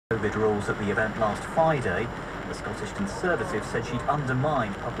COVID rules at the event last Friday, the Scottish Conservative said she'd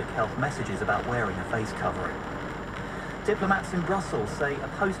undermined public health messages about wearing a face covering. Diplomats in Brussels say a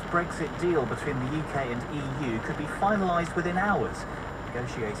post-Brexit deal between the UK and EU could be finalised within hours.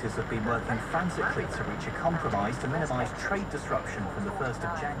 Negotiators have been working frantically to reach a compromise to minimise trade disruption from the 1st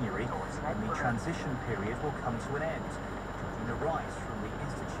of January, and the transition period will come to an end. Georgina Rice from the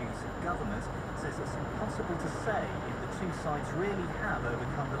Institute of Government says it's impossible to say if the two sides really have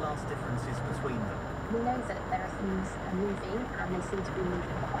overcome the last differences between them. We know that there are things moving, and they seem to be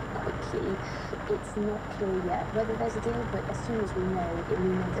moving quite quickly. It's not clear yet whether there's a deal, but as soon as we know that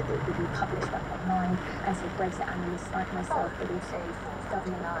it will be published back online, and so Brexit analysts like myself, but also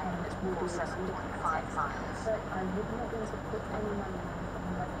government economists will be able to look at the text. But I would not want to put any money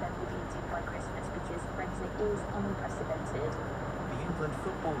on whether there will be a deal by Christmas, because Brexit is unprecedented. The England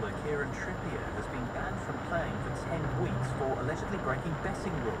footballer Kieran Trippier has been banned from playing for 10 weeks for allegedly breaking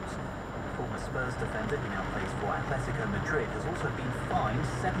betting rules. The former Spurs defender, who now plays for Atletico Madrid, has also been fined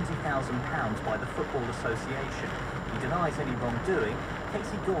 £70,000 by the Football Association. He denies any wrongdoing.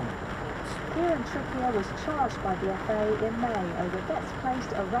 Casey Gorman reports. Kieran Trippier was charged by the FA in May over bets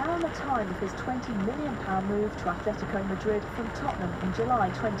placed around the time of his £20 million move to Atletico Madrid from Tottenham in July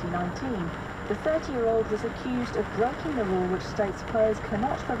 2019. The 30-year-old was accused of breaking the rule which states players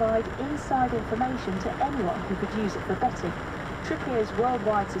cannot provide inside information to anyone who could use it for betting. Trippier's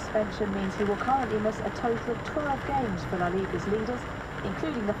worldwide suspension means he will currently miss a total of 12 games for La Liga's leaders,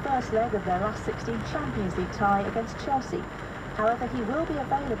 including the first leg of their last 16 Champions League tie against Chelsea. However, he will be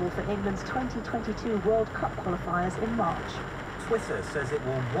available for England's 2022 World Cup qualifiers in March. Twitter says it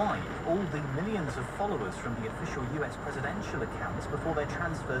will wipe all the millions of followers from the official US presidential accounts before they're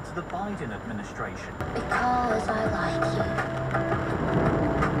transferred to the Biden administration. Because I like you.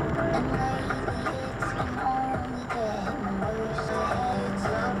 And lately it's been only getting worse. Heads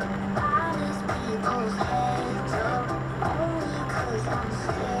up, honest people's heads up. Only 'cause I'm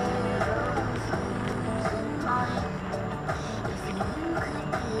scared of losing mine. If you could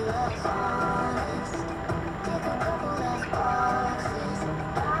be less honest, take a couple less boxes.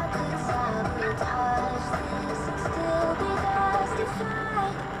 I could sabotage this and still be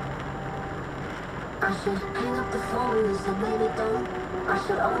justified. I should hang up the phone, yes I maybe don't. I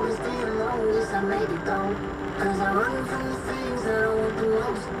should always be alone, yes I maybe don't. 'Cause I run from the things that I want the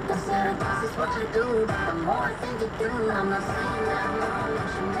most. I said I guess it's what you do, the more I think you do. I'm not saying that I'm wrong, but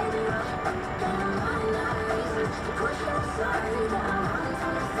you may be right. Get in mind, not a reason to push you aside. I'm running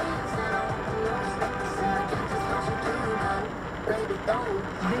from the things that I want the most. I said I guess it's what you do, but baby don't.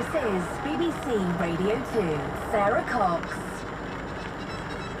 This is BBC Radio 2, Sarah Cox.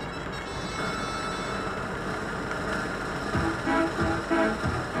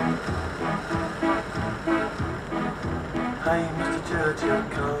 Hey, Mr. Churchill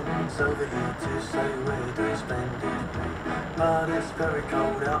comes over here to say where they spend it. But it's very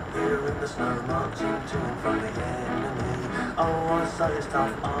cold out here in the snow, marching to and from the enemy. Oh, I say it's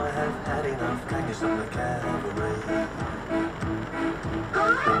tough, I have had enough. Can you stop the cavalry?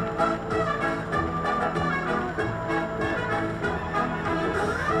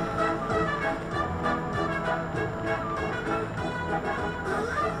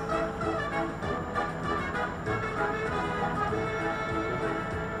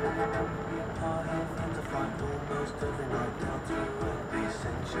 Every night down through these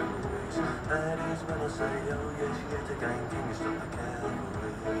centuries. That is when I say, oh yes, yet again, can you stop the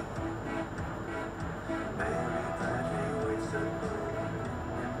cavalry? Mary Bradley waits alone in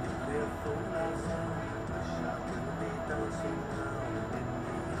the nuclear fallout zone. Wish I could be dancing now in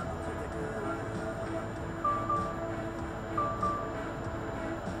the arms of the girl I love.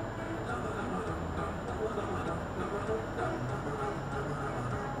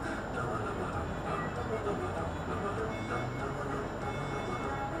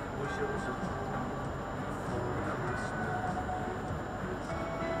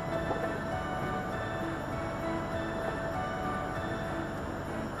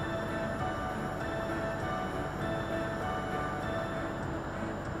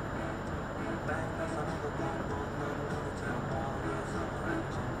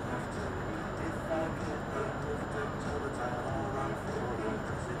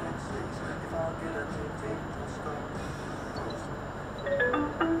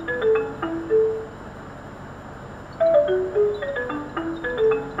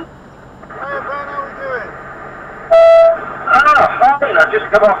 I've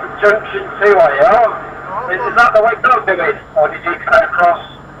just come off at junction 2, are you? Is that the way you're doing? Or did you cut across?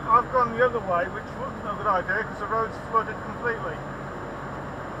 I've gone the other way, which wasn't a good idea because the road's flooded completely.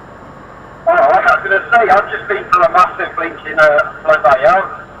 Oh, I was going to say, I've just been through a massive blinking flood, are you?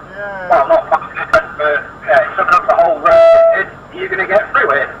 Yeah. Well, not massive, but yeah, it's took up the whole road. Are you going to get through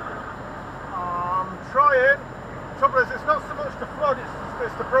it? I'm trying. The trouble is, it's not so much the flood,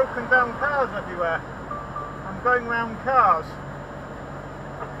 it's the broken down cars everywhere. I'm going round cars.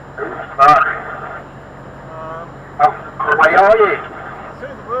 How away are you?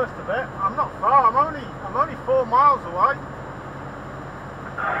 See the worst of it. I'm not far. I'm only 4 miles away.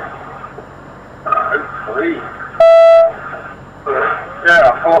 Hopefully.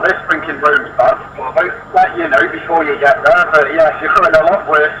 Yeah, I thought this drinking room's bad, so I won't let you know before you get there, but yeah, you're in a lot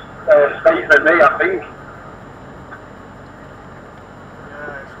worse state than me, I think.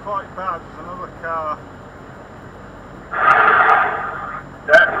 Yeah, it's quite bad. There's another car.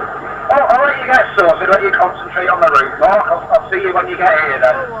 Yeah. Oh, I'll let you get sorted, let you concentrate on the route, Mark. I'll see you when you get here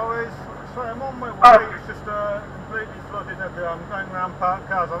then. No worries. So I'm on my way. It's just completely flooded everywhere. I'm going around parked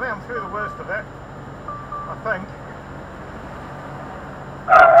cars. I think I'm through the worst of it. I think.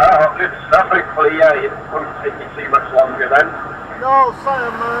 Good stuff. Hopefully, yeah, it won't take you too much longer then. No, say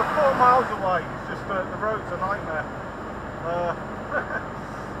I'm 4 miles away. It's just the road's a nightmare.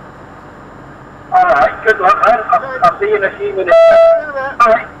 Alright, good luck then. I'll see you in a few minutes. See you in a bit.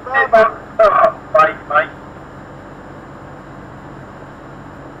 Alright, bye. Bye.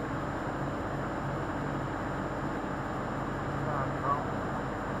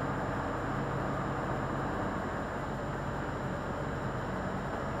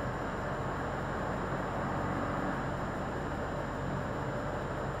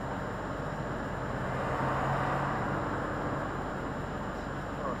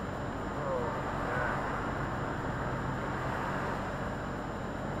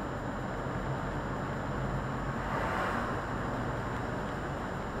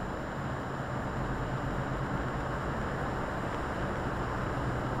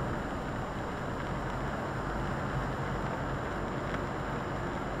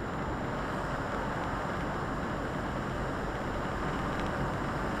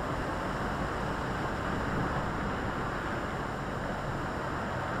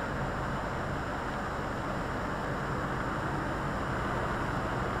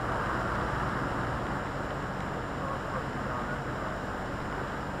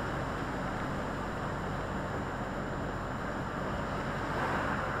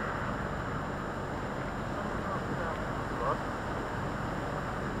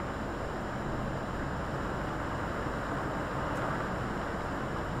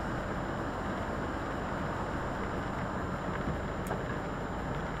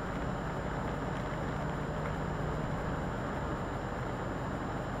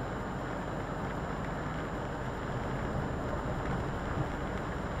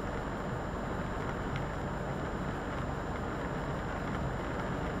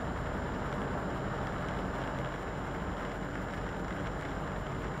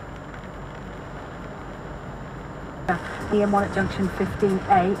 The M1 at junction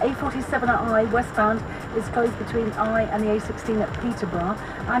 15A. A47 at I westbound is closed between I and the A16 at Peterborough,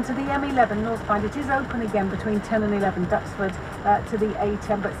 and to the M11 northbound it is open again between 10 and 11 Duxford to the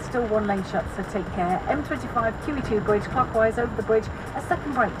A10, but still one lane shut, so take care. M25 QE2 bridge clockwise over the bridge, a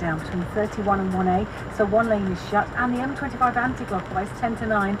second breakdown between 31 and 1A, so one lane is shut, and the M25 anti-clockwise 10 to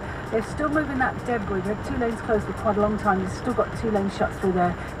 9. They're still moving that debris. They had 2 lanes closed for quite a long time. They've still got 2 lanes shut through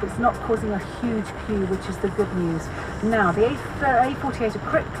there. It's not causing a huge queue, which is the good news. Now, the A48 at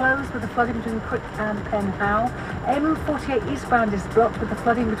Crick closed with the flooding between Crick and Pen Howe. M48 eastbound is blocked with the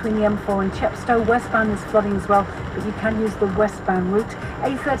flooding between the M4 and Chepstow. Westbound is flooding as well, but you can use the westbound route.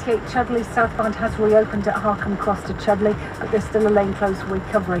 A38 Chudley southbound has reopened at Harcombe Cross to Chudley, but there's still a lane closed for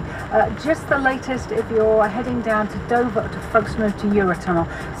recovery. Just the latest if you're heading down to Dover to Folkestone to Eurotunnel.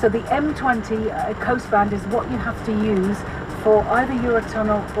 So the M20 coastbound is what you have to use for either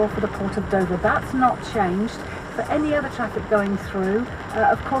Eurotunnel or for the Port of Dover. That's not changed. For any other traffic going through,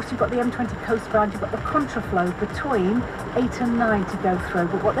 of course you've got the M20 coastbound, you've got the contraflow between 8 and 9 to go through,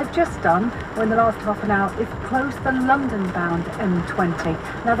 but what they've just done in the last half an hour is closed the London-bound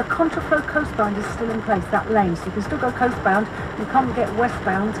M20. Now the contraflow coastbound is still in place, that lane, so you can still go coastbound, you can't get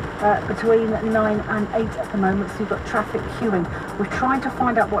westbound between 9 and 8 at the moment, so you've got traffic queuing. We're trying to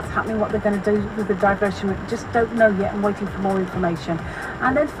find out what's happening, what they're going to do with the diversion route, just don't know yet, I'm waiting for more information.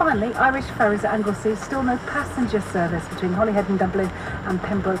 And then finally, Irish Ferries at Anglesey, still no passenger service between Holyhead and Dublin and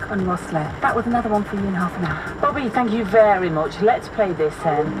Pembroke and Rosslare. That was another one for you in half an hour. Bobby, thank you very much. Let's play this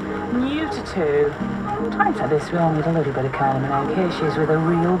then. New to 2. Times like this we all need a little bit of Kylie Minogue. Here she is with a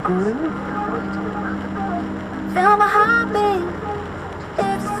real groove. Feel my heart beat.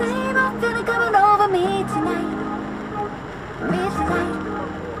 It's the same old feeling coming over me tonight. Me tonight.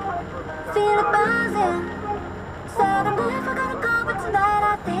 Feel it buzzing. Said I'm never gonna go.